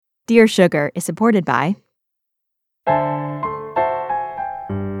Dear Sugar is supported by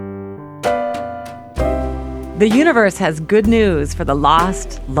The universe has good news for the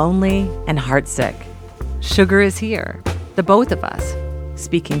lost, lonely, and heartsick. Sugar is here, the both of us,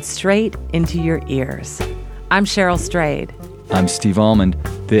 speaking straight into your ears. I'm Cheryl Strayed. I'm Steve Almond.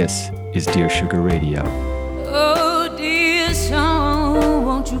 This is Dear Sugar Radio. Oh, dear song,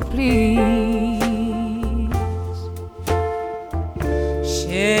 won't you please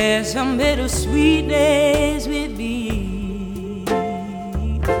share some bittersweet days with me?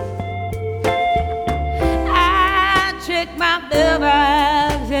 I check my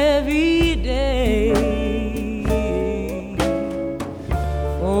mailbox every day.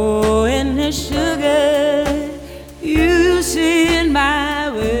 Oh, and the sugar you send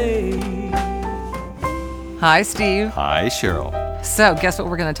my way. Hi, Steve. Hi, Cheryl. So, guess what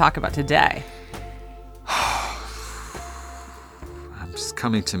we're going to talk about today? It's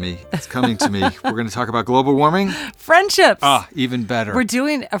coming to me. It's coming to me. We're going to talk about global warming. Friendships. Even better. We're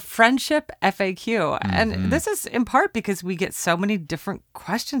doing a friendship FAQ. And this is in part because we get so many different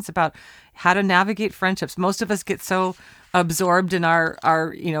questions about how to navigate friendships. Most of us get so absorbed in our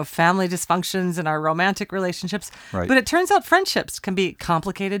family dysfunctions and our romantic relationships. Right. But it turns out friendships can be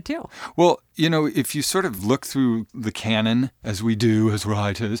complicated too. Well, if you sort of look through the canon, as we do as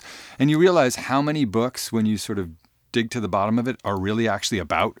writers, and you realize how many books, when you sort of dig to the bottom of it, are really actually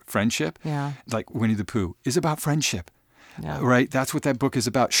about friendship. Yeah. Like Winnie the Pooh is about friendship. Yeah. Right? That's what that book is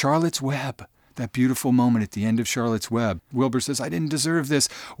about. Charlotte's Web. That beautiful moment at the end of Charlotte's Web. Wilbur says, I didn't deserve this.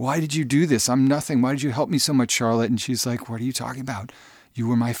 Why did you do this? I'm nothing. Why did you help me so much, Charlotte? And she's like, what are you talking about? You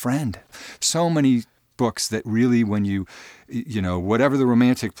were my friend. So many books that really, when you whatever the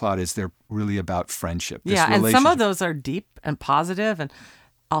romantic plot is, they're really about friendship. Yeah, and some of those are deep and positive, and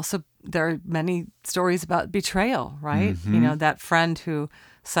also there are many stories about betrayal, right? Mm-hmm. That friend who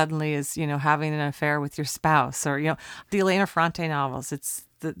suddenly is, having an affair with your spouse, or, the Elena Ferrante novels. It's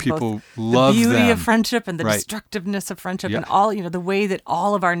people both love the beauty them. of friendship and the Right. destructiveness of friendship, Yep. and all, the way that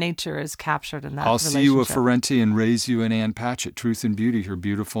all of our nature is captured in that I'll relationship. see you a Ferrante and raise you an Anne Patchett, Truth and Beauty, her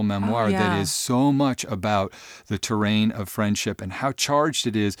beautiful memoir Oh, yeah. that is so much about the terrain of friendship and how charged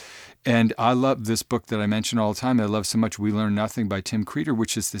it is. And I love this book that I mention all the time. I love so much, We Learn Nothing by Tim Creeder,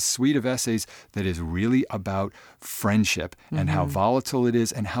 which is this suite of essays that is really about friendship and how volatile it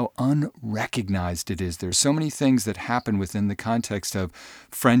is and how unrecognized it is. There's so many things that happen within the context of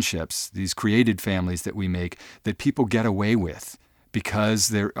friendships, these created families that we make, that people get away with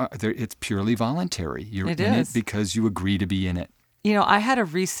because it's purely voluntary. You're It in is. it because you agree to be in it. I had a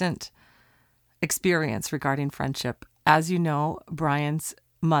recent experience regarding friendship. As you know, Brian's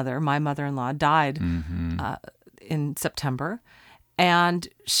mother, my mother-in-law, died in September. And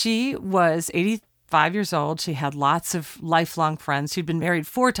she was 85 years old. She had lots of lifelong friends. She'd been married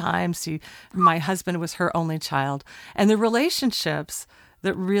 4 times. My husband was her only child. And the relationships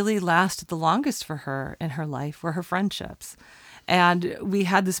that really lasted the longest for her in her life were her friendships. And we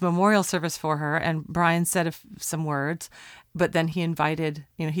had this memorial service for her, and Brian said some words, but then he invited,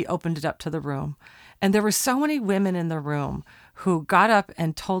 he opened it up to the room. And there were so many women in the room who got up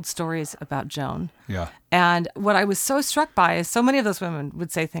and told stories about Joan. Yeah. And what I was so struck by is so many of those women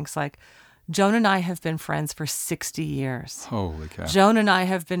would say things like, Joan and I have been friends for 60 years. Holy cow. Joan and I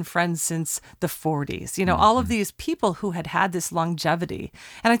have been friends since the 40s. All of these people who had this longevity.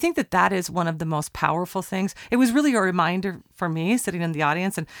 And I think that is one of the most powerful things. It was really a reminder for me sitting in the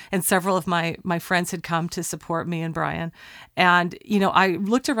audience, and several of my friends had come to support me and Brian. And, I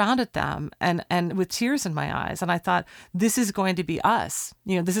looked around at them and with tears in my eyes, and I thought, this is going to be us.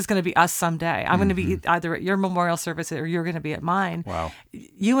 This is going to be us someday. I'm going to be either at your memorial service or you're going to be at mine. Wow.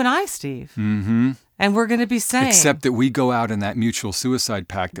 You and I, Steve. Mm-hmm. And we're going to be saying... Except that we go out in that mutual suicide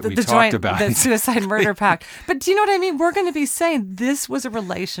pact that we talked about. The suicide murder pact. But do you know what I mean? We're going to be saying this was a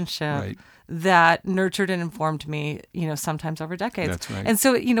relationship that nurtured and informed me, sometimes over decades. That's right. And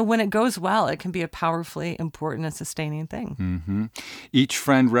so, when it goes well, it can be a powerfully important and sustaining thing. Mm-hmm. Each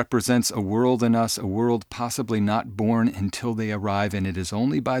friend represents a world in us, a world possibly not born until they arrive, and it is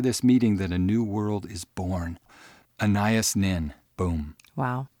only by this meeting that a new world is born. Anais Nin. Boom.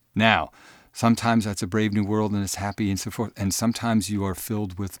 Wow. Now, sometimes that's a brave new world and it's happy and so forth. And sometimes you are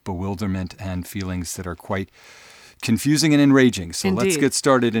filled with bewilderment and feelings that are quite confusing and enraging. So Indeed. Let's get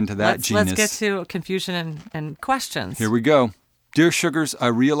started into that genus. Let's get to confusion and questions. Here we go. Dear Sugars, I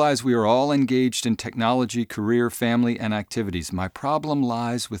realize we are all engaged in technology, career, family, and activities. My problem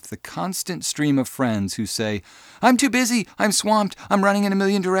lies with the constant stream of friends who say, I'm too busy, I'm swamped, I'm running in a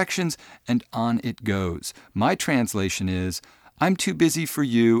million directions, and on it goes. My translation is, I'm too busy for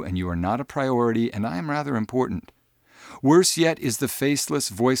you, and you are not a priority, and I am rather important. Worse yet is the faceless,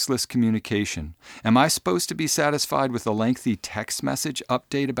 voiceless communication. Am I supposed to be satisfied with a lengthy text message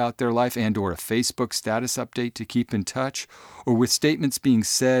update about their life and or a Facebook status update to keep in touch? Or with statements being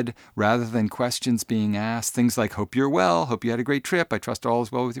said rather than questions being asked? Things like, hope you're well, hope you had a great trip, I trust all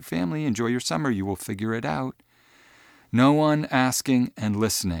is well with your family, enjoy your summer, you will figure it out. No one asking and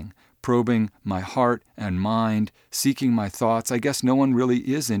listening, probing my heart and mind, seeking my thoughts. I guess no one really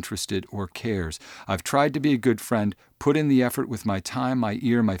is interested or cares. I've tried to be a good friend, put in the effort with my time, my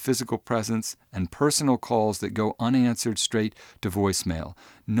ear, my physical presence, and personal calls that go unanswered straight to voicemail.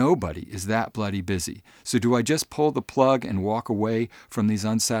 Nobody is that bloody busy. So do I just pull the plug and walk away from these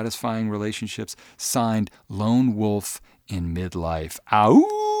unsatisfying relationships? Signed, Lone Wolf in Midlife.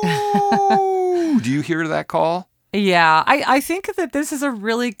 Ow! Do you hear that call? Yeah, I think that this is a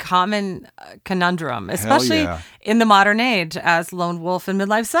really common conundrum, especially yeah. in the modern age, as Lone Wolf in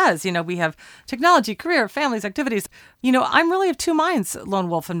Midlife says. We have technology, career, families, activities. I'm really of two minds, Lone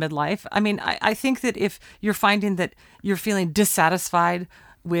Wolf in Midlife. I mean, I think that if you're finding that you're feeling dissatisfied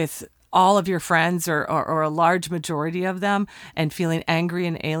with all of your friends or a large majority of them and feeling angry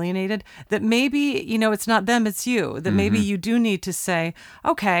and alienated, that maybe, it's not them, it's you. That maybe you do need to say,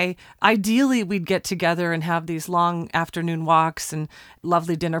 okay, ideally we'd get together and have these long afternoon walks and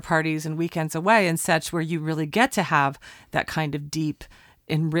lovely dinner parties and weekends away and such, where you really get to have that kind of deep,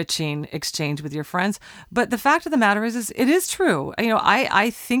 enriching exchange with your friends. But the fact of the matter is it is true. I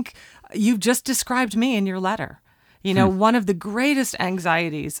think you've just described me in your letter. One of the greatest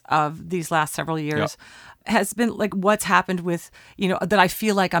anxieties of these last several years has been like what's happened with, that I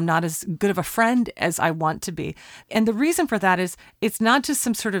feel like I'm not as good of a friend as I want to be. And the reason for that is it's not just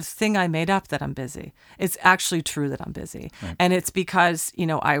some sort of thing I made up that I'm busy. It's actually true that I'm busy. Right. And it's because,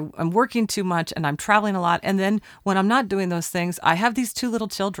 I'm working too much and I'm traveling a lot. And then when I'm not doing those things, I have these two little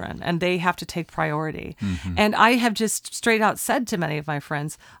children and they have to take priority. And I have just straight out said to many of my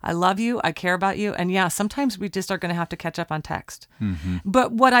friends, I love you, I care about you. And yeah, sometimes we just are going to have to catch up on text.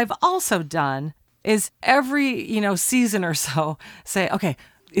 But what I've also done is every, season or so say, okay,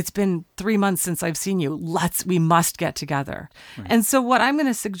 it's been 3 months since I've seen you. We must get together. Right. And so what I'm going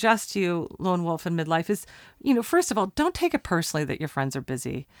to suggest to you, Lone Wolf in Midlife, is, first of all, don't take it personally that your friends are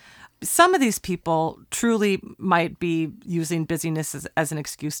busy. Some of these people truly might be using busyness as an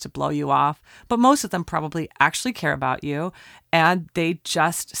excuse to blow you off, but most of them probably actually care about you, and they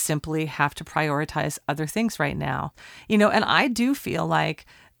just simply have to prioritize other things right now. And I do feel like,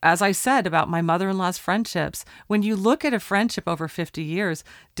 as I said about my mother-in-law's friendships, when you look at a friendship over 50 years,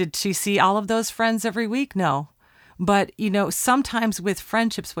 did she see all of those friends every week? No. But, sometimes with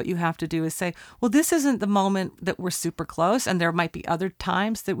friendships, what you have to do is say, well, this isn't the moment that we're super close, and there might be other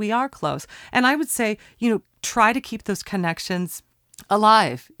times that we are close. And I would say, try to keep those connections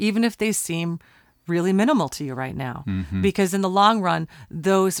alive, even if they seem really minimal to you right now, because in the long run,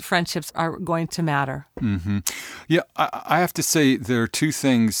 those friendships are going to matter. Yeah, I have to say there are two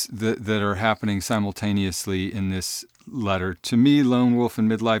things that are happening simultaneously in this letter. To me, Lone Wolf in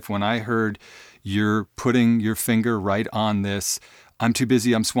Midlife, when I heard you're putting your finger right on this, I'm too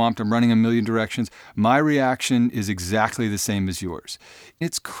busy, I'm swamped, I'm running a million directions, my reaction is exactly the same as yours.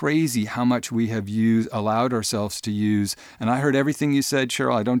 It's crazy how much we have allowed ourselves to use, and I heard everything you said,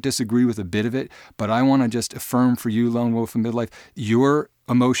 Cheryl. I don't disagree with a bit of it, but I want to just affirm for you, Lone Wolf in Midlife, your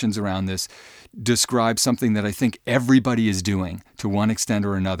emotions around this describe something that I think everybody is doing to one extent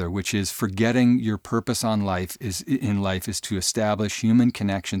or another, which is forgetting your purpose in life is to establish human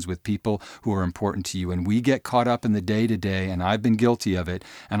connections with people who are important to you. And we get caught up in the day-to-day, and I've been guilty of it,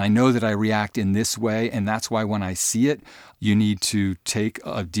 and I know that I react in this way, and that's why when I see it, you need to take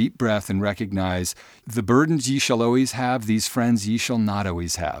a deep breath and recognize the burdens ye shall always have, these friends ye shall not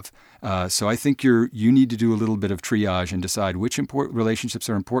always have. So I think you need to do a little bit of triage and decide which relationships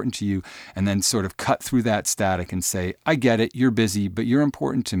are important to you, and then sort of cut through that static and say, I get it, you're busy, but you're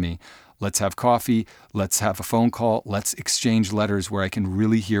important to me. Let's have coffee. Let's have a phone call. Let's exchange letters where I can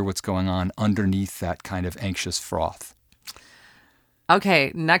really hear what's going on underneath that kind of anxious froth.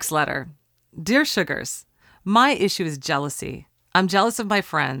 Okay, next letter. Dear Sugars, my issue is jealousy. I'm jealous of my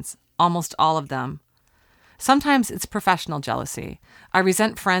friends, almost all of them. Sometimes it's professional jealousy. I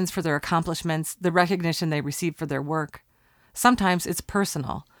resent friends for their accomplishments, the recognition they receive for their work. Sometimes it's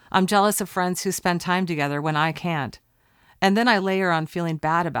personal. I'm jealous of friends who spend time together when I can't. And then I layer on feeling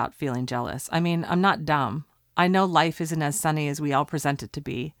bad about feeling jealous. I mean, I'm not dumb. I know life isn't as sunny as we all present it to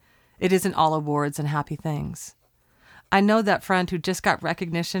be. It isn't all awards and happy things. I know that friend who just got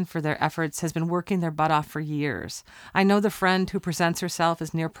recognition for their efforts has been working their butt off for years. I know the friend who presents herself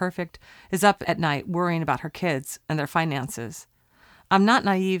as near perfect is up at night worrying about her kids and their finances. I'm not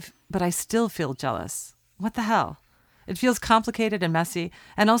naive, but I still feel jealous. What the hell? It feels complicated and messy.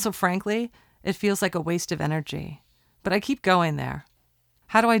 And also, frankly, it feels like a waste of energy. But I keep going there.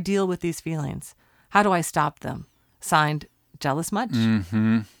 How do I deal with these feelings? How do I stop them? Signed, Jealous Much?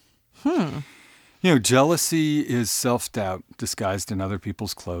 Jealousy is self-doubt disguised in other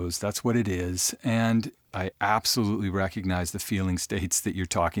people's clothes. That's what it is. And I absolutely recognize the feeling states that you're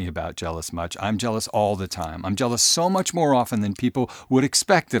talking about, Jealous Much. I'm jealous all the time. I'm jealous so much more often than people would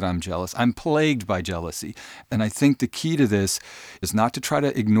expect that I'm jealous. I'm plagued by jealousy. And I think the key to this is not to try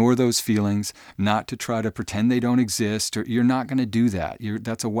to ignore those feelings, not to try to pretend they don't exist, or you're not going to do that.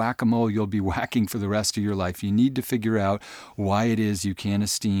 That's a whack-a-mole you'll be whacking for the rest of your life. You need to figure out why it is you can't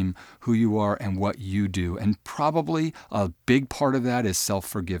esteem who you are and what you do. And probably a big part of that is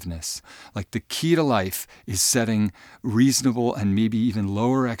self-forgiveness. Like the key to life is setting reasonable and maybe even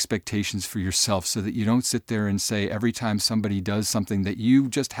lower expectations for yourself so that you don't sit there and say every time somebody does something that you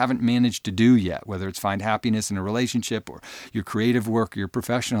just haven't managed to do yet, whether it's find happiness in a relationship or your creative work or your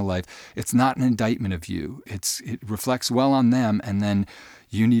professional life, it's not an indictment of you. It reflects well on them, and then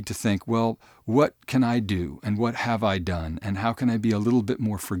you need to think, well, what can I do and what have I done and how can I be a little bit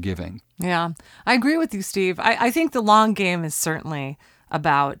more forgiving? Yeah, I agree with you, Steve. I think the long game is certainly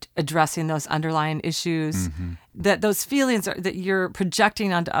about addressing those underlying issues, that those feelings that you're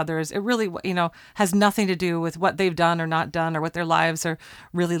projecting onto others. It really, has nothing to do with what they've done or not done or what their lives are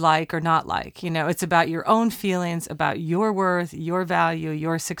really like or not like. It's about your own feelings, about your worth, your value,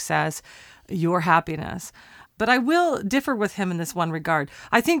 your success, your happiness. But I will differ with him in this one regard.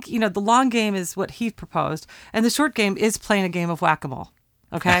 I think, the long game is what he proposed, and the short game is playing a game of whack-a-mole.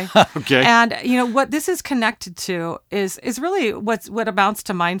 Okay. Okay. And what this is connected to is really what amounts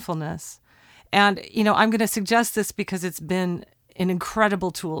to mindfulness. And I'm going to suggest this because it's been an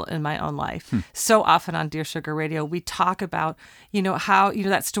incredible tool in my own life. So often on Dear Sugar Radio, we talk about how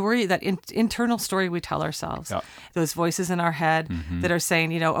that story, that internal story we tell ourselves, those voices in our head that are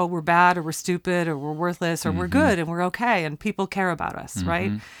saying oh, we're bad or we're stupid or we're worthless or we're good and we're okay and people care about us,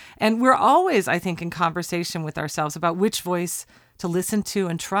 right? And we're always, I think, in conversation with ourselves about which voice to listen to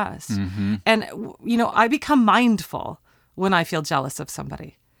and trust. And, I become mindful when I feel jealous of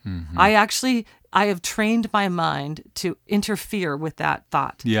somebody. I have trained my mind to interfere with that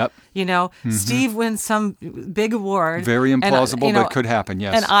thought. Yep. Steve wins some big award. Very implausible, but could happen,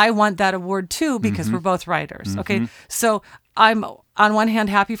 yes. And I want that award too because we're both writers. Okay. So I'm on one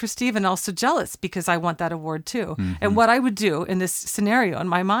hand happy for Steve and also jealous because I want that award too. And what I would do in this scenario in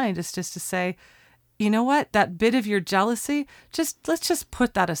my mind is just to say, you know what? That bit of your jealousy, let's just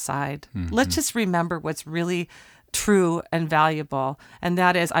put that aside. Let's just remember what's really true and valuable. And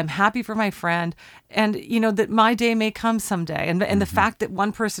that is, I'm happy for my friend and, that my day may come someday. And the fact that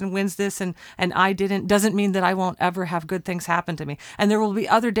one person wins this and I didn't doesn't mean that I won't ever have good things happen to me. And there will be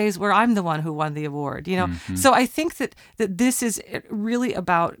other days where I'm the one who won the award, So I think that this is really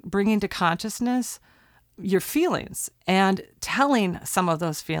about bringing to consciousness your feelings and telling some of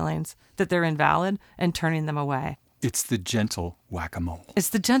those feelings that they're invalid and turning them away. It's the gentle whack-a-mole. It's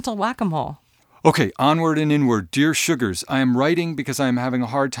the gentle whack-a-mole. Okay, onward and inward. Dear Sugars, I am writing because I am having a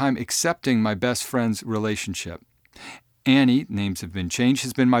hard time accepting my best friend's relationship. Annie, names have been changed,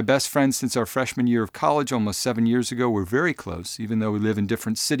 has been my best friend since our freshman year of college almost 7 years ago. We're very close. Even though we live in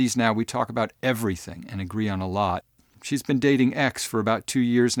different cities now, we talk about everything and agree on a lot. She's been dating X for about 2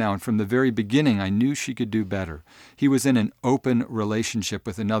 years now, and from the very beginning, I knew she could do better. He was in an open relationship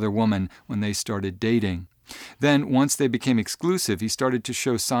with another woman when they started dating. Then, once they became exclusive, he started to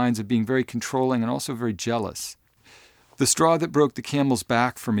show signs of being very controlling and also very jealous. The straw that broke the camel's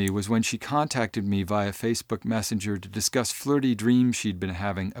back for me was when she contacted me via Facebook Messenger to discuss flirty dreams she'd been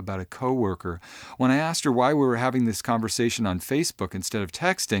having about a coworker. When I asked her why we were having this conversation on Facebook instead of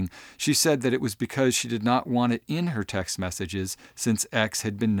texting, she said that it was because she did not want it in her text messages since X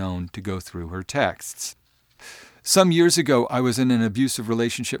had been known to go through her texts. Some years ago, I was in an abusive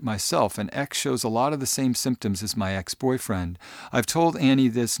relationship myself, and X shows a lot of the same symptoms as my ex-boyfriend. I've told Annie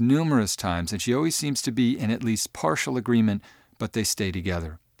this numerous times, and she always seems to be in at least partial agreement, but they stay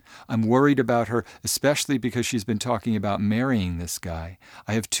together. I'm worried about her, especially because she's been talking about marrying this guy.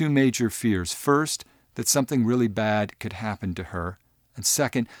 I have two major fears. First, that something really bad could happen to her, and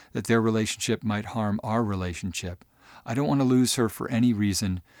second, that their relationship might harm our relationship. I don't want to lose her for any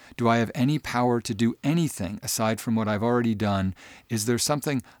reason. Do I have any power to do anything aside from what I've already done? Is there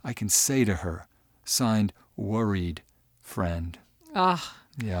something I can say to her? Signed, Worried Friend.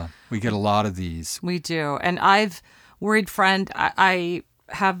 Yeah, we get a lot of these. We do. And Worried Friend, I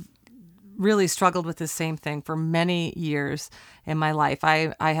have really struggled with the same thing for many years in my life.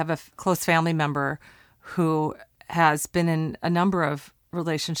 I have a close family member who has been in a number of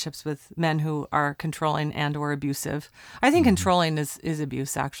relationships with men who are controlling and or abusive. I think controlling is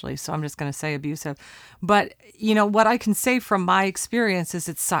abuse, actually, so I'm just going to say abusive. But, what I can say from my experience is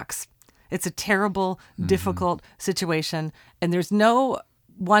it sucks. It's a terrible, difficult situation, and there's no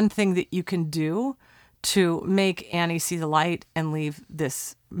one thing that you can do to make Annie see the light and leave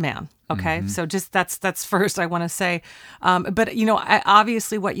this man. Okay. So just that's first I want to say. But,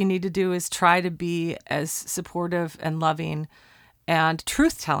 obviously what you need to do is try to be as supportive and loving and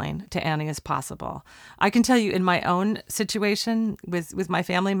truth-telling to Annie as possible. I can tell you in my own situation with my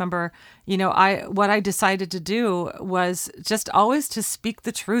family member, what I decided to do was just always to speak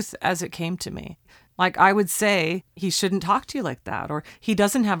the truth as it came to me. Like I would say, he shouldn't talk to you like that, or he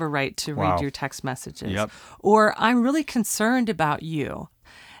doesn't have a right to read your text messages, or I'm really concerned about you.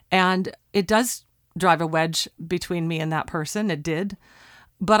 And it does drive a wedge between me and that person. It did.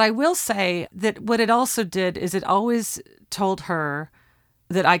 But I will say that what it also did is it always told her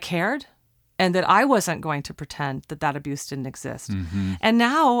that I cared and that I wasn't going to pretend that abuse didn't exist. And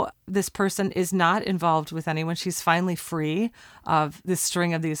now this person is not involved with anyone. She's finally free of this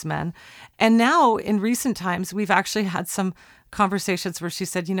string of these men. And now in recent times, we've actually had some conversations where she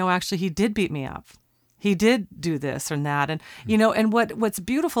said, actually, he did beat me up. He did do this or that. And, and what's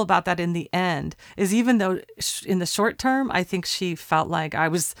beautiful about that in the end is even though in the short term, I think she felt like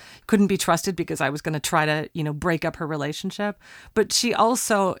couldn't be trusted because I was going to try to, break up her relationship. But she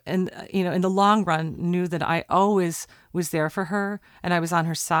also, in the long run, knew that I always was there for her and I was on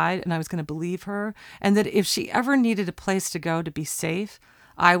her side and I was going to believe her. And that if she ever needed a place to go to be safe,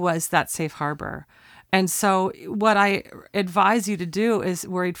 I was that safe harbor. And so what I advise you to do is,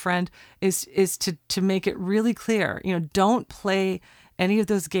 worried friend, is to make it really clear, don't play any of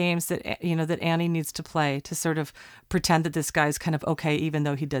those games that, that Annie needs to play to sort of pretend that this guy's kind of okay, even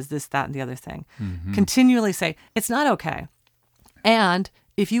though he does this, that, and the other thing. Continually say, it's not okay. And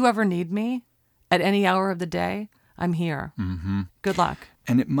if you ever need me at any hour of the day, I'm here. Good luck.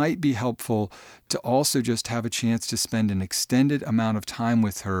 And it might be helpful to also just have a chance to spend an extended amount of time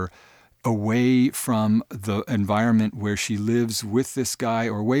with her away from the environment where she lives with this guy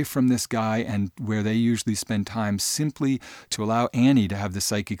or away from this guy and where they usually spend time, simply to allow Annie to have the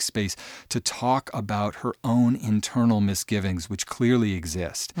psychic space to talk about her own internal misgivings, which clearly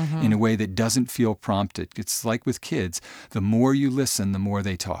exist in a way that doesn't feel prompted. It's like with kids. The more you listen, the more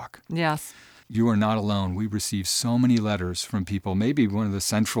they talk. Yes. You are not alone. We receive so many letters from people. Maybe one of the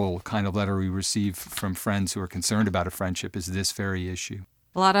central kind of letter we receive from friends who are concerned about a friendship is this very issue.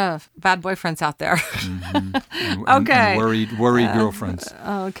 A lot of bad boyfriends out there. And worried girlfriends.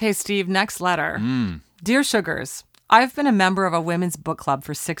 Okay, Steve, next letter. Dear Sugars, I've been a member of a women's book club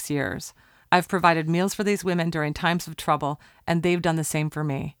for 6 years. I've provided meals for these women during times of trouble, and they've done the same for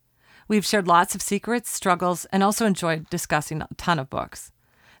me. We've shared lots of secrets, struggles, and also enjoyed discussing a ton of books.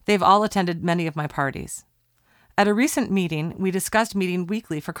 They've all attended many of my parties. At a recent meeting, we discussed meeting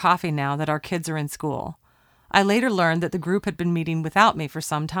weekly for coffee now that our kids are in school. I later learned that the group had been meeting without me for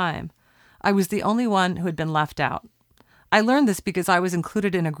some time. I was the only one who had been left out. I learned this because I was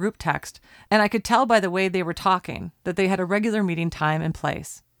included in a group text, and I could tell by the way they were talking that they had a regular meeting time and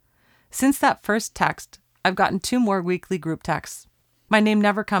place. Since that first text, I've gotten 2 more weekly group texts. My name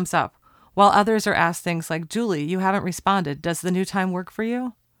never comes up, while others are asked things like, Julie, you haven't responded. Does the new time work for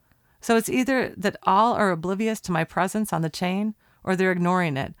you? So it's either that all are oblivious to my presence on the chain, or they're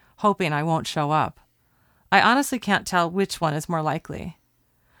ignoring it, hoping I won't show up. I honestly can't tell which one is more likely.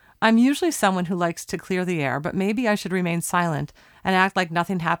 I'm usually someone who likes to clear the air, but maybe I should remain silent and act like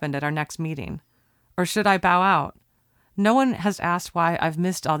nothing happened at our next meeting. Or should I bow out? No one has asked why I've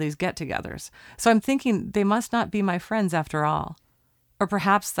missed all these get-togethers, so I'm thinking they must not be my friends after all. Or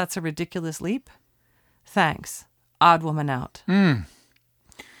perhaps that's a ridiculous leap? Thanks. Odd woman out.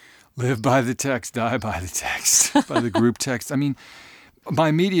 Live by the text, die by the text, by the group text. I mean, my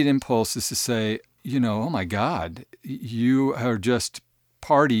immediate impulse is to say, oh my God, you are just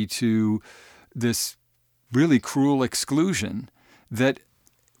party to this really cruel exclusion that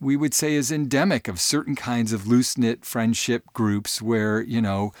we would say is endemic of certain kinds of loose-knit friendship groups where,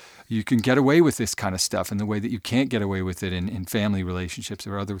 you can get away with this kind of stuff in the way that you can't get away with it in family relationships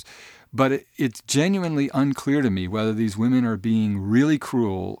or others. But it's genuinely unclear to me whether these women are being really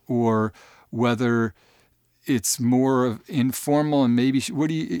cruel or whether it's more informal and maybe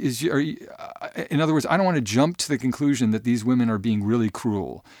in other words, I don't want to jump to the conclusion that these women are being really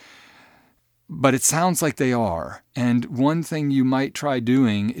cruel, but it sounds like they are. And one thing you might try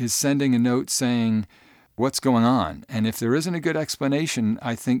doing is sending a note saying, what's going on. And if there isn't a good explanation,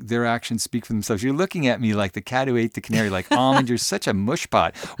 I think their actions speak for themselves. You're looking at me like the cat who ate the canary, like, Almond, you're such a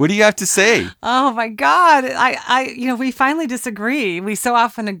mushpot. What do you have to say? Oh my God. We finally disagree. We so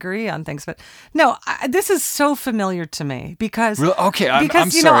often agree on things, but no, this is so familiar to me because. Really? Okay. I'm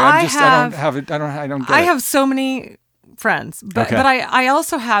because, sorry. I don't get it. I have so many friends, but Okay. but I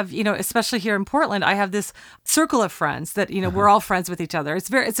also have, especially here in Portland, I have this circle of friends that, we're all friends with each other.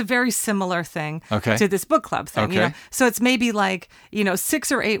 It's a very similar thing Okay. to this book club thing. Okay. So it's maybe like,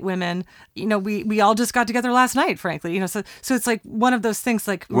 6 or 8 women, we all just got together last night, frankly, so it's like one of those things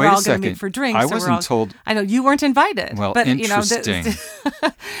like Wait we're a all going to second. meet for drinks. I or we're wasn't all- told- I know you weren't invited. Well, but, interesting.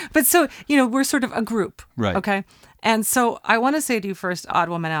 But so, we're sort of a group. Right. Okay. And so I want to say to you first, Odd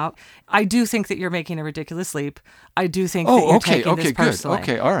Woman Out, I do think that you're making a ridiculous leap. I do think that you're taking this good. personally.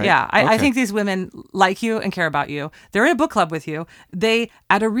 Okay, all right. Yeah, I Okay. think these women like you and care about you. They're in a book club with you. They,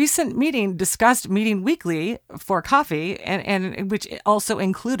 at a recent meeting, discussed meeting weekly for coffee, and which also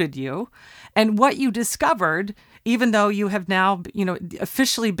included you. And what you discovered, even though you have now,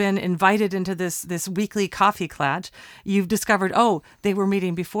 officially been invited into this weekly coffee clutch, you've discovered, they were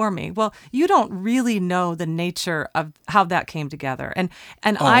meeting before me. Well, you don't really know the nature of how that came together. And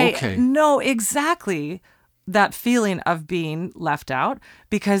I okay. know exactly that feeling of being left out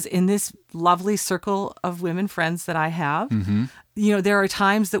because in this lovely circle of women friends that I have, there are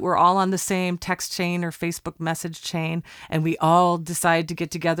times that we're all on the same text chain or Facebook message chain and we all decide to get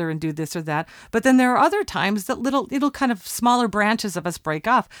together and do this or that. But then there are other times that little kind of smaller branches of us break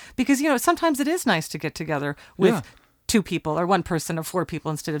off because, sometimes it is nice to get together with Yeah. 2 people or 1 person or 4 people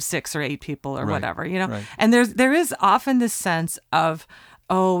instead of 6 or 8 people or Right, whatever, right. And there is often this sense of,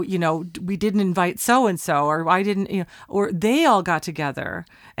 we didn't invite so-and-so, or I didn't, or they all got together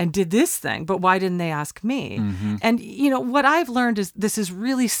and did this thing, but why didn't they ask me? Mm-hmm. And, what I've learned is this is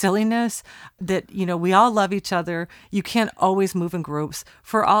really silliness that, we all love each other. You can't always move in groups.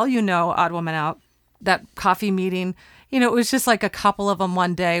 For all you know, Odd Woman Out, that coffee meeting, it was just like a couple of them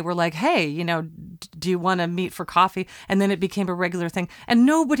one day were like, hey, do you want to meet for coffee? And then it became a regular thing. And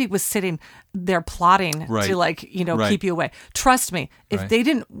nobody was sitting there plotting Right. to Right. keep you away. Trust me, if Right. they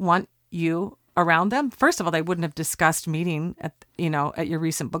didn't want you around them, first of all, they wouldn't have discussed meeting at your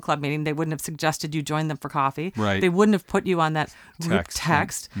recent book club meeting. They wouldn't have suggested you join them for coffee. Right. They wouldn't have put you on that group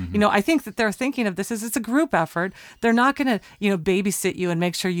text. I think that they're thinking of this as it's a group effort. They're not going to, babysit you and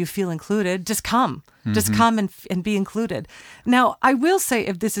make sure you feel included. Just come. Just come and be included. Now, I will say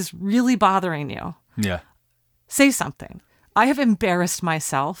if this is really bothering you, Yeah. say something. I have embarrassed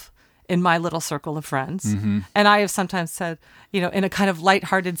myself in my little circle of friends. And I have sometimes said, in a kind of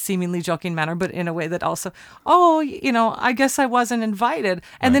lighthearted, seemingly joking manner, but in a way that also, I guess I wasn't invited.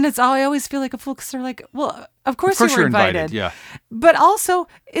 And then I always feel like a fool because they're like, well, of course you were you're invited. Yeah. But also,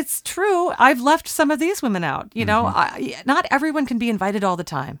 it's true. I've left some of these women out. Not everyone can be invited all the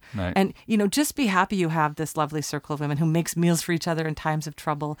time. Right. And, just be happy you have this lovely circle of women who makes meals for each other in times of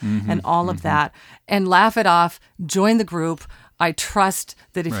trouble and all of that. And laugh it off. Join the group. I trust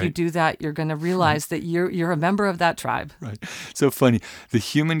that if you Right. do that, you're going to realize that you're a member of that tribe. Right. So funny. The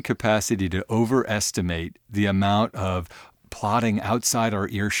human capacity to overestimate the amount of plotting outside our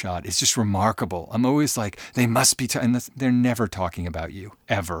earshot is just remarkable. I'm always like, they must be, and they're never talking about you,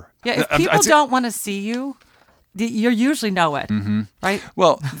 ever. Yeah, if people don't want to see you, you usually know it, right?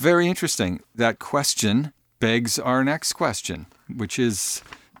 Well, very interesting. That question begs our next question, which is,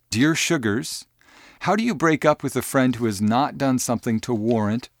 Dear Sugars, how do you break up with a friend who has not done something to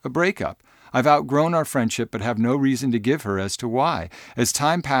warrant a breakup? I've outgrown our friendship but have no reason to give her as to why. As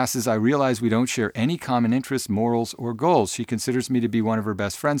time passes, I realize we don't share any common interests, morals, or goals. She considers me to be one of her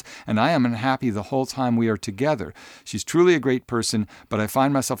best friends, and I am unhappy the whole time we are together. She's truly a great person, but I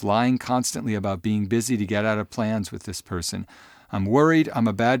find myself lying constantly about being busy to get out of plans with this person. I'm worried I'm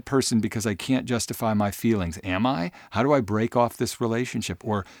a bad person because I can't justify my feelings. Am I? How do I break off this relationship?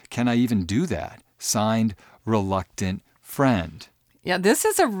 Or can I even do that? Signed, Reluctant Friend. Yeah, this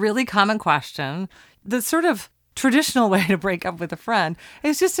is a really common question. The sort of traditional way to break up with a friend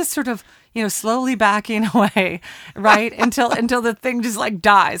is just to sort of, slowly backing away, right? until the thing just like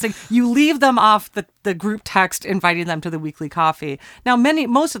dies. Like you leave them off the group text inviting them to the weekly coffee. Now,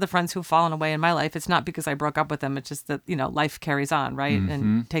 most of the friends who've fallen away in my life, it's not because I broke up with them. It's just that, life carries on, right?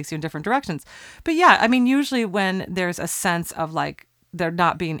 And takes you in different directions. But yeah, I mean, usually when there's a sense of like there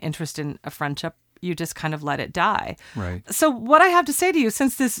not being interested in a friendship, you just kind of let it die. Right. So what I have to say to you,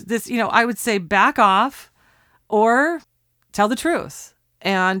 since this, I would say back off or tell the truth.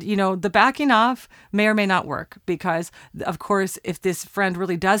 And, the backing off may or may not work because, of course, if this friend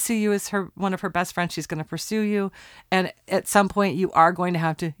really does see you as one of her best friends, she's going to pursue you. And at some point, you are going to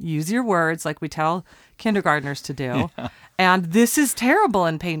have to use your words like we tell kindergartners to do. Yeah. And this is terrible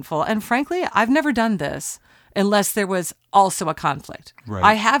and painful. And frankly, I've never done this unless there was also a conflict. Right.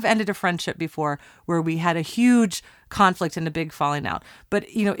 I have ended a friendship before where we had a huge conflict and a big falling out. But,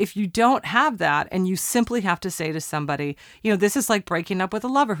 if you don't have that and you simply have to say to somebody, this is like breaking up with a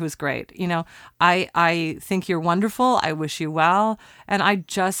lover who's great. I think you're wonderful. I wish you well. And I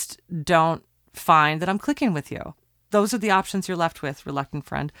just don't find that I'm clicking with you. Those are the options you're left with, reluctant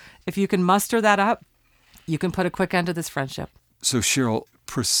friend. If you can muster that up, you can put a quick end to this friendship. So, Cheryl,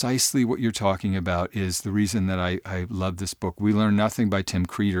 precisely what you're talking about is the reason that I love this book. We Learn Nothing by Tim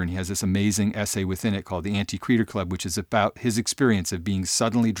Creeder, and he has this amazing essay within it called The Anti-Creeder Club, which is about his experience of being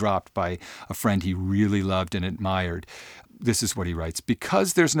suddenly dropped by a friend he really loved and admired. This is what he writes.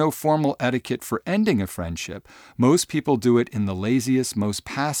 Because there's no formal etiquette for ending a friendship, most people do it in the laziest, most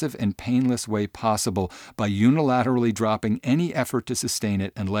passive and painless way possible by unilaterally dropping any effort to sustain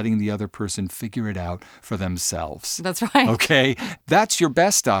it and letting the other person figure it out for themselves. That's right. Okay? That's your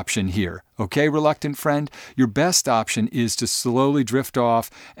best option here. Okay, reluctant friend? Your best option is to slowly drift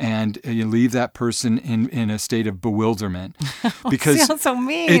off and you leave that person in a state of bewilderment. Because it sounds so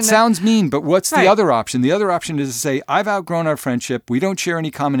mean. It sounds mean, but what's right. the other option? The other option is to say, I've outgrown our friendship. We don't share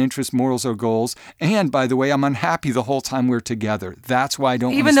any common interests, morals, or goals. And by the way, I'm unhappy the whole time we're together. That's why I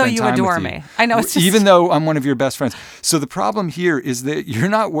don't want to spend time with you. Even though you adore me. I know it's just... Even though I'm one of your best friends. So the problem here is that you're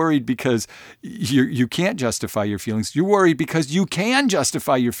not worried because you can't justify your feelings. You're worried because you can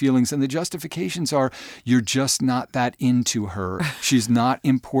justify your feelings, and the justifications are you're just not that into her. She's not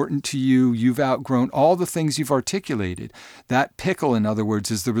important to you. You've outgrown all the things you've articulated. That pickle, in other words,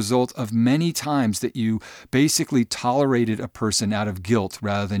 is the result of many times that you basically tolerated a person out of guilt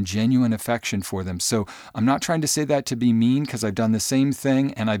rather than genuine affection for them. So I'm not trying to say that to be mean, because I've done the same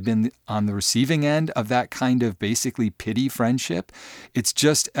thing and I've been on the receiving end of that kind of basically pity friendship. It's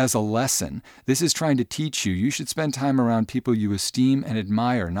just as a lesson. This is trying to teach you. You should spend time around people you esteem and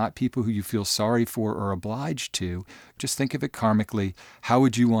admire, not people who you feel sorry for or obliged to. Just think of it karmically. How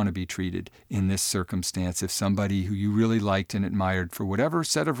would you want to be treated in this circumstance if somebody who you really liked and admired for whatever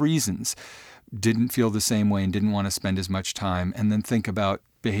set of reasons didn't feel the same way and didn't want to spend as much time, and then think about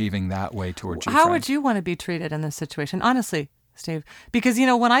behaving that way towards your friend? How would you want to be treated in this situation? Honestly, Steve, because,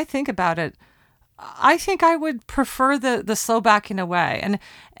 when I think about it, I think I would prefer the slow backing away.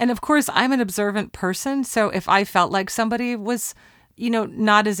 And of course, I'm an observant person. So if I felt like somebody was,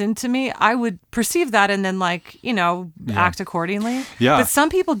 not as into me, I would perceive that and then act accordingly. Yeah. But some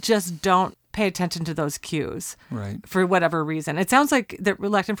people just don't pay attention to those cues, right, for whatever reason. It sounds like the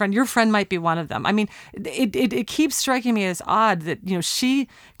reluctant friend, your friend might be one of them. I mean, it keeps striking me as odd that, she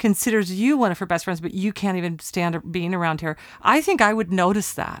considers you one of her best friends, but you can't even stand being around her. I think I would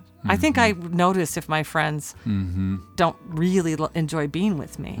notice that. Mm-hmm. I think I would notice if my friends don't really enjoy being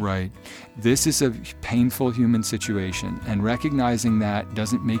with me. Right. This is a painful human situation, and recognizing that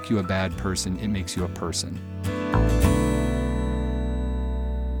doesn't make you a bad person. It makes you a person.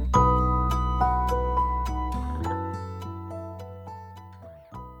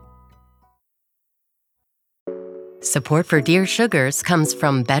 Support for Dear Sugars comes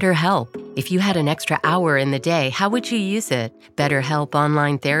from BetterHelp. If you had an extra hour in the day, how would you use it? BetterHelp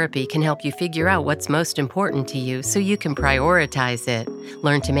Online Therapy can help you figure out what's most important to you so you can prioritize it.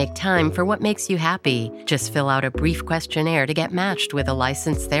 Learn to make time for what makes you happy. Just fill out a brief questionnaire to get matched with a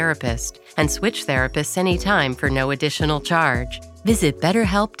licensed therapist. And switch therapists anytime for no additional charge. Visit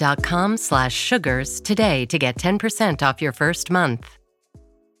BetterHelp.com/sugars today to get 10% off your first month.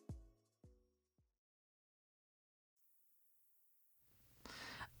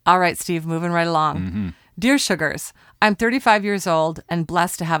 All right, Steve, moving right along. Mm-hmm. Dear Sugars, I'm 35 years old and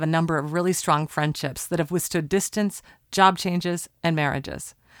blessed to have a number of really strong friendships that have withstood distance, job changes, and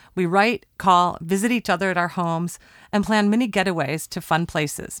marriages. We write, call, visit each other at our homes, and plan many getaways to fun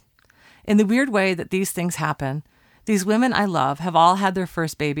places. In the weird way that these things happen, these women I love have all had their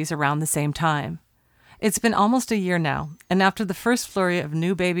first babies around the same time. It's been almost a year now, and after the first flurry of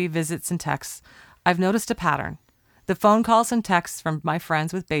new baby visits and texts, I've noticed a pattern. The phone calls and texts from my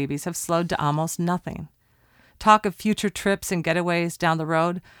friends with babies have slowed to almost nothing. Talk of future trips and getaways down the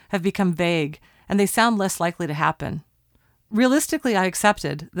road have become vague, and they sound less likely to happen. Realistically, I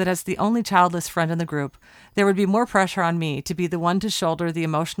accepted that as the only childless friend in the group, there would be more pressure on me to be the one to shoulder the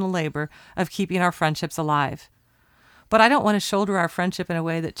emotional labor of keeping our friendships alive. But I don't want to shoulder our friendship in a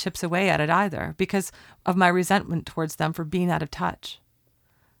way that chips away at it either, because of my resentment towards them for being out of touch.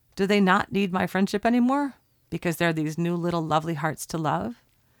 Do they not need my friendship anymore? because they're these new little lovely hearts to love?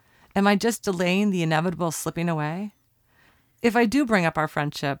 Am I just delaying the inevitable slipping away? If I do bring up our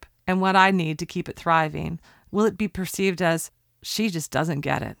friendship and what I need to keep it thriving, will it be perceived as she just doesn't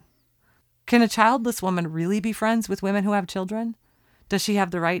get it? Can a childless woman really be friends with women who have children? Does she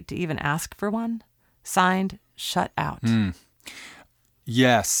have the right to even ask for one? Signed, Shut Out.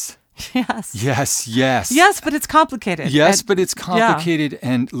 Yes. Yes. Yes, yes. Yes, but it's complicated. Yes, but it's complicated. Yeah.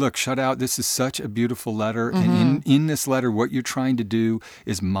 And look, Shut Out, this is such a beautiful letter. Mm-hmm. And in this letter, what you're trying to do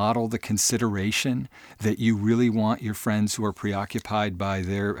is model the consideration that you really want your friends who are preoccupied by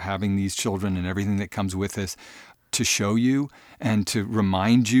their having these children and everything that comes with this to show you, and to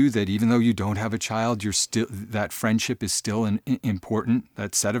remind you that even though you don't have a child, you're still, that friendship is still important.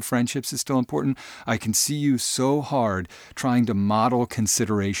 That set of friendships is still important. I can see you so hard trying to model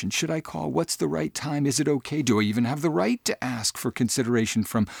consideration. Should I call? What's the right time? Is it okay? Do I even have the right to ask for consideration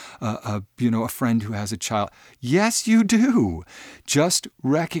from a friend who has a child? Yes, you do. Just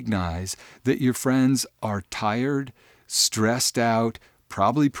recognize that your friends are tired, stressed out,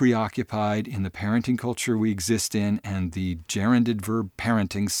 probably preoccupied in the parenting culture we exist in, and the gerunded verb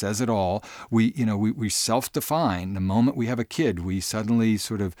parenting says it all. We self-define. The moment we have a kid, we suddenly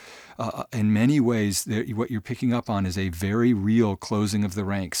sort of, in many ways, what you're picking up on is a very real closing of the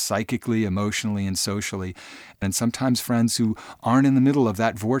ranks, psychically, emotionally, and socially. And sometimes friends who aren't in the middle of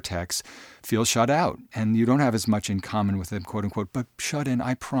that vortex feel shut out, and you don't have as much in common with them, quote unquote, but shut in.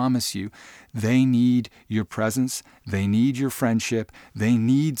 I promise you, they need your presence. They need your friendship. They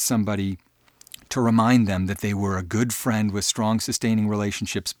need somebody to remind them that they were a good friend with strong, sustaining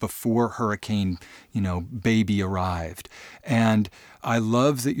relationships before Hurricane, baby arrived. And I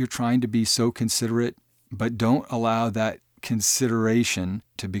love that you're trying to be so considerate, but don't allow that consideration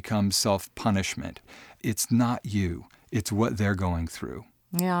to become self-punishment. It's not you. It's what they're going through.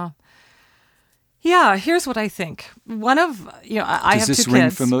 Yeah, here's what I think. One of, I have 2 kids. Does this ring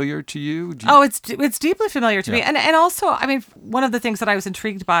familiar to you? It's deeply familiar to me. And also, one of the things that I was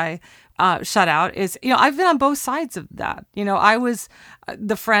intrigued by Shut Out is, I've been on both sides of that. I was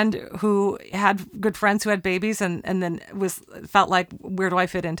the friend who had good friends who had babies and then felt like, where do I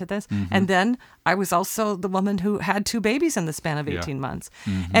fit into this? Mm-hmm. And then I was also the woman who had 2 babies in the span of 18 months.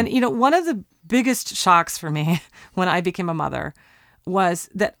 Mm-hmm. And, one of the biggest shocks for me when I became a mother was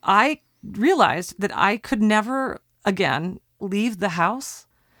that I realized that I could never again leave the house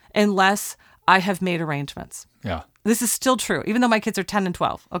unless I have made arrangements. Yeah. This is still true, even though my kids are 10 and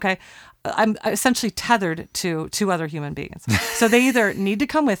 12, okay? I'm essentially tethered to 2 other human beings. So they either need to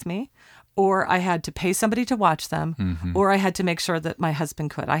come with me, or I had to pay somebody to watch them, mm-hmm. or I had to make sure that my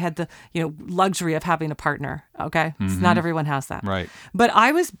husband could. I had the luxury of having a partner, okay? Mm-hmm. So not everyone has that. Right. But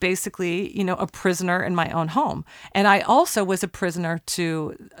I was basically, a prisoner in my own home. And I also was a prisoner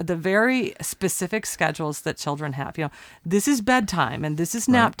to the very specific schedules that children have. This is bedtime, and this is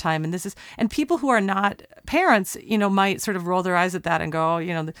nap time, and this is... And people who are not parents, might sort of roll their eyes at that and go,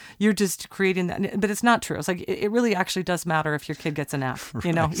 you're just creating that. But it's not true. It's like, it really actually does matter if your kid gets a nap.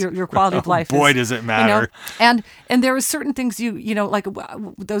 Right. Your quality of life. Boy, does it matter. And there were certain things like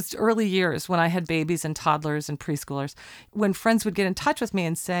those early years when I had babies and toddlers and preschoolers, when friends would get in touch with me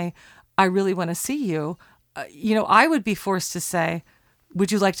and say, I really want to see you, I would be forced to say,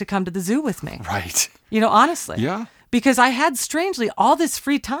 would you like to come to the zoo with me? Right. Honestly. Yeah. Because I had, strangely, all this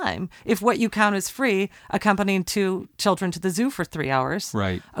free time, if what you count as free, accompanying 2 children to the zoo for 3 hours,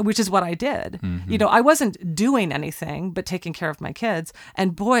 right? Which is what I did. Mm-hmm. I wasn't doing anything but taking care of my kids.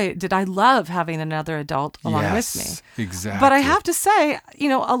 And boy, did I love having another adult along with me. Exactly. But I have to say,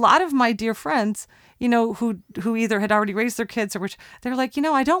 a lot of my dear friends, who either had already raised their kids or which they're like,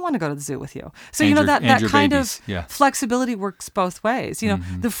 I don't want to go to the zoo with you. So, that kind of flexibility works both ways.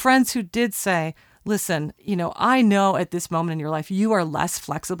 Mm-hmm. The friends who did say, listen, I know at this moment in your life, you are less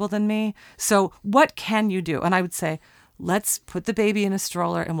flexible than me. So what can you do? And I would say, let's put the baby in a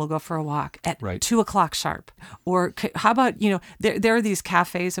stroller and we'll go for a walk at 2:00 sharp. Or how about, there are these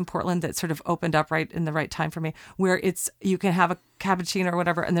cafes in Portland that sort of opened up right in the right time for me, where you can have a cappuccino or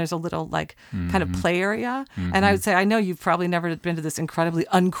whatever, and there's a little kind of play area. Mm-hmm. And I would say, I know you've probably never been to this incredibly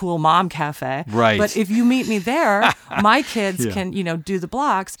uncool mom cafe, right? But if you meet me there, my kids can, do the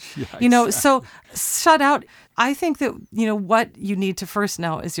blocks, exactly. So Shut Out. I think that, what you need to first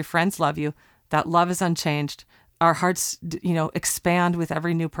know is your friends love you. That love is unchanged. Our hearts, expand with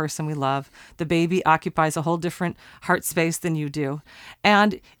every new person we love. The baby occupies a whole different heart space than you do.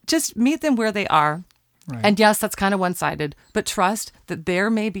 And just meet them where they are. Right. And yes, that's kind of one-sided, but trust that there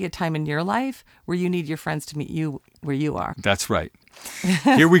may be a time in your life where you need your friends to meet you where you are. That's right.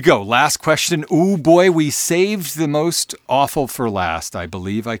 Here we go. Last question. Ooh, boy, we saved the most awful for last. I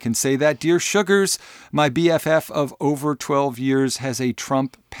believe I can say that. Dear Sugars, my BFF of over 12 years has a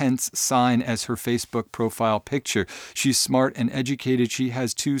Trump-Pence sign as her Facebook profile picture. She's smart and educated. She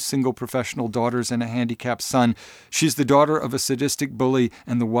has 2 single professional daughters and a handicapped son. She's the daughter of a sadistic bully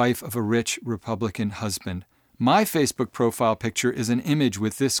and the wife of a rich Republican husband. My Facebook profile picture is an image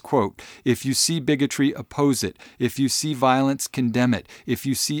with this quote: "If you see bigotry, oppose it. If you see violence, condemn it. If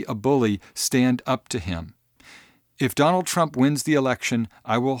you see a bully, stand up to him." If Donald Trump wins the election,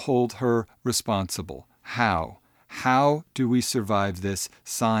 I will hold her responsible. How? How do we survive this?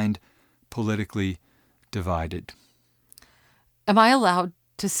 Signed, Politically Divided. Am I allowed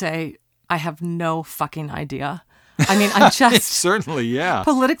to say I have no fucking idea? I mean, I'm just Certainly, yeah.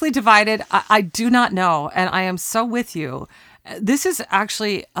 politically divided. I do not know. And I am so with you. This is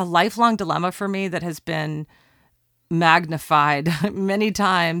actually a lifelong dilemma for me that has been magnified many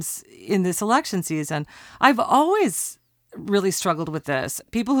times in this election season. I've always really struggled with this.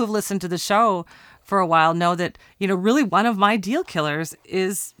 People who've listened to the show for a while know that, really one of my deal killers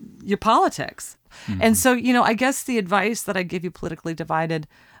is your politics. Mm-hmm. And so, I guess the advice that I give you politically divided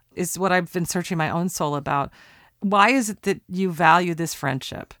is what I've been searching my own soul about. Why is it that you value this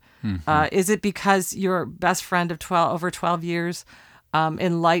friendship? Mm-hmm. Is it because your best friend of over 12 years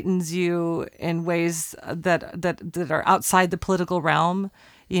enlightens you in ways that are outside the political realm?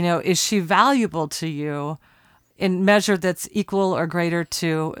 Is she valuable to you in measure that's equal or greater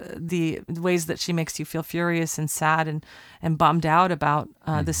to the ways that she makes you feel furious and sad and bummed out about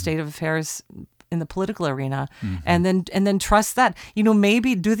the state of affairs in the political arena? Mm-hmm. and then trust that,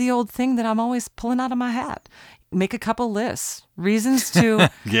 maybe do the old thing that I'm always pulling out of my hat. Make a couple lists, reasons to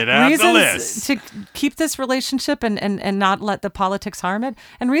get out the list to keep this relationship and not let the politics harm it,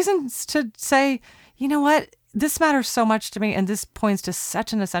 and reasons to say, you know what, this matters so much to me, and this points to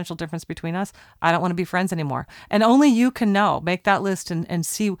such an essential difference between us. I don't want to be friends anymore, and only you can know. Make that list and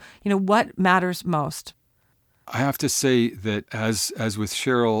see, what matters most. I have to say that as with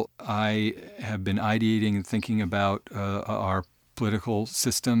Cheryl, I have been ideating and thinking about our political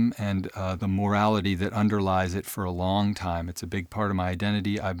system and the morality that underlies it for a long time. It's a big part of my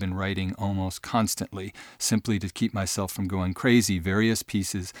identity. I've been writing almost constantly, simply to keep myself from going crazy, various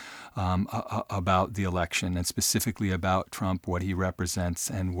pieces about the election and specifically about Trump, what he represents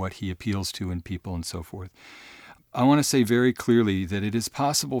and what he appeals to in people and so forth. I want to say very clearly that it is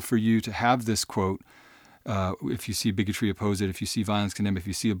possible for you to have this quote, if you see bigotry, oppose it. If you see violence, condemn it. If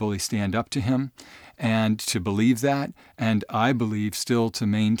you see a bully, stand up to him. And to believe that, and I believe still to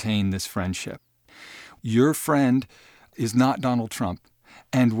maintain this friendship. Your friend is not Donald Trump.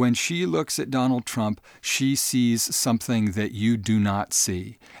 And when she looks at Donald Trump, she sees something that you do not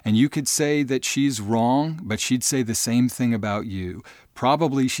see. And you could say that she's wrong, but she'd say the same thing about you.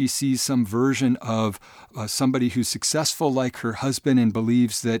 Probably she sees some version of somebody who's successful like her husband and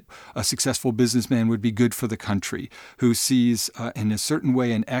believes that a successful businessman would be good for the country, who sees in a certain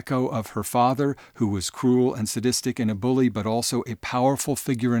way an echo of her father, who was cruel and sadistic and a bully, but also a powerful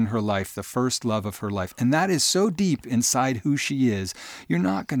figure in her life, the first love of her life. And that is so deep inside who she is, you're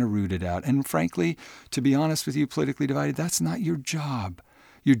not going to root it out. And frankly, to be honest with you, politically divided, that's not your job.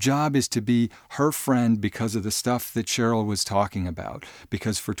 Your job is to be her friend because of the stuff that Cheryl was talking about.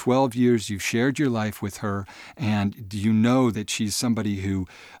 Because for 12 years you've shared your life with her, and you know that she's somebody who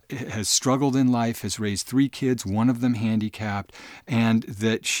has struggled in life, has raised 3 kids, one of them handicapped, and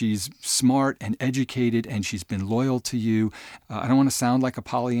that she's smart and educated and she's been loyal to you. I don't want to sound like a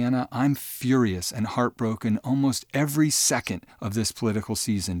Pollyanna. I'm furious and heartbroken almost every second of this political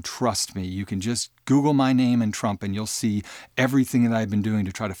season. Trust me. You can just Google my name and Trump and you'll see everything that I've been doing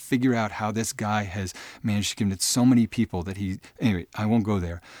to try to figure out how this guy has managed to convince so many people that anyway, I won't go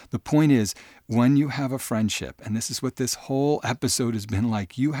there. The point is, when you have a friendship, and this is what this whole episode has been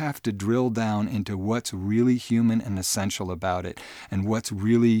like, you have to drill down into what's really human and essential about it and what's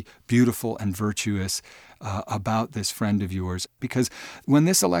really beautiful and virtuous about this friend of yours. Because when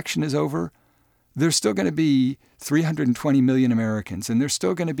this election is over, there's still going to be 320 million Americans, and there's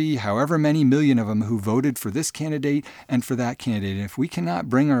still going to be however many million of them who voted for this candidate and for that candidate. And if we cannot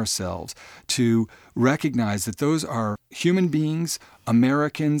bring ourselves to recognize that those are human beings,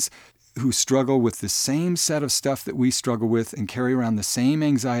 Americans, who struggle with the same set of stuff that we struggle with and carry around the same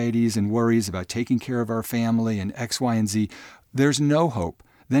anxieties and worries about taking care of our family and X, Y, and Z, there's no hope.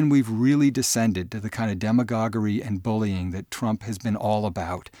 Then we've really descended to the kind of demagoguery and bullying that Trump has been all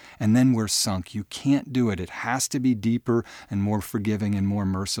about. And then we're sunk. You can't do it. It has to be deeper and more forgiving and more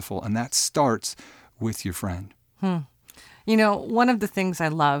merciful. And that starts with your friend. You know, one of the things I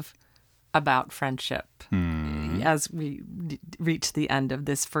love about friendship, as we reach the end of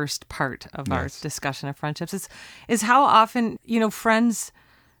this first part of our discussion of friendships is how often, friends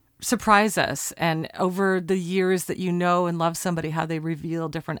surprise us, and over the years that you know and love somebody, how they reveal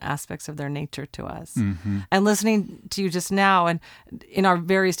different aspects of their nature to us. And listening to you just now and in our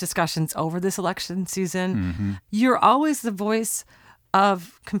various discussions over this election season, you're always the voice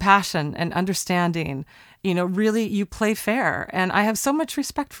of compassion and understanding. Really, you play fair, and I have so much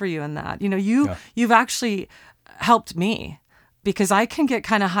respect for you in that. You've actually helped me, because I can get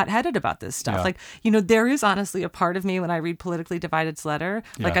kind of hot-headed about this stuff. There is honestly a part of me when I read Politically Divided's letter,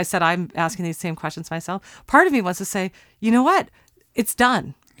 like I said, I'm asking these same questions myself. Part of me wants to say, you know what? It's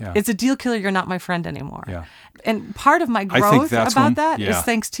done. Yeah. It's a deal killer. You're not my friend anymore. Yeah. And part of my growth about that is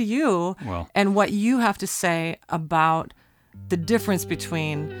thanks to you and what you have to say about the difference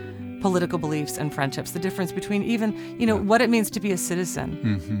between political beliefs and friendships, the difference between even, what it means to be a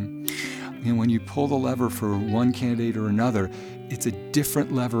citizen. And when you pull the lever for one candidate or another, it's a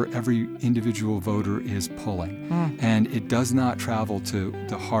different lever every individual voter is pulling. And it does not travel to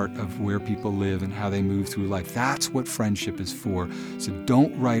the heart of where people live and how they move through life. That's what friendship is for. So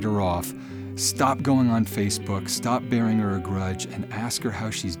don't write her off. Stop going on Facebook. Stop bearing her a grudge and ask her how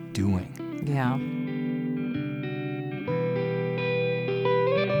she's doing. Yeah.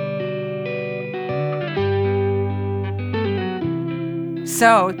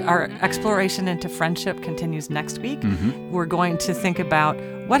 So our exploration into friendship continues next week. We're going to think about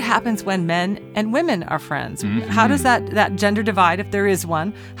what happens when men and women are friends. How does that gender divide, if there is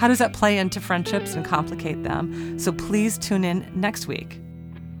one, how does that play into friendships and complicate them? So please tune in next week.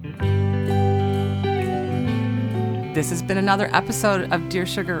 This has been another episode of Dear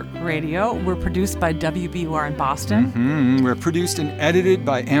Sugar Radio. We're produced by WBUR in Boston. We're produced and edited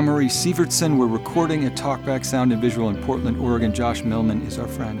by Amory Sievertson. We're recording at Talkback Sound and Visual in Portland, Oregon. Josh Millman is our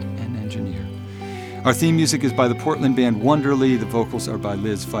friend and engineer. Our theme music is by the Portland band Wonderly. The vocals are by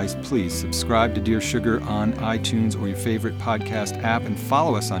Liz Feist. Please subscribe to Dear Sugar on iTunes or your favorite podcast app, and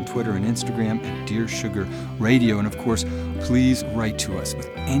follow us on Twitter and Instagram at Dear Sugar Radio. And of course, please write to us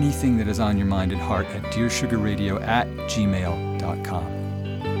with anything that is on your mind and heart at dearsugarradio@gmail.com.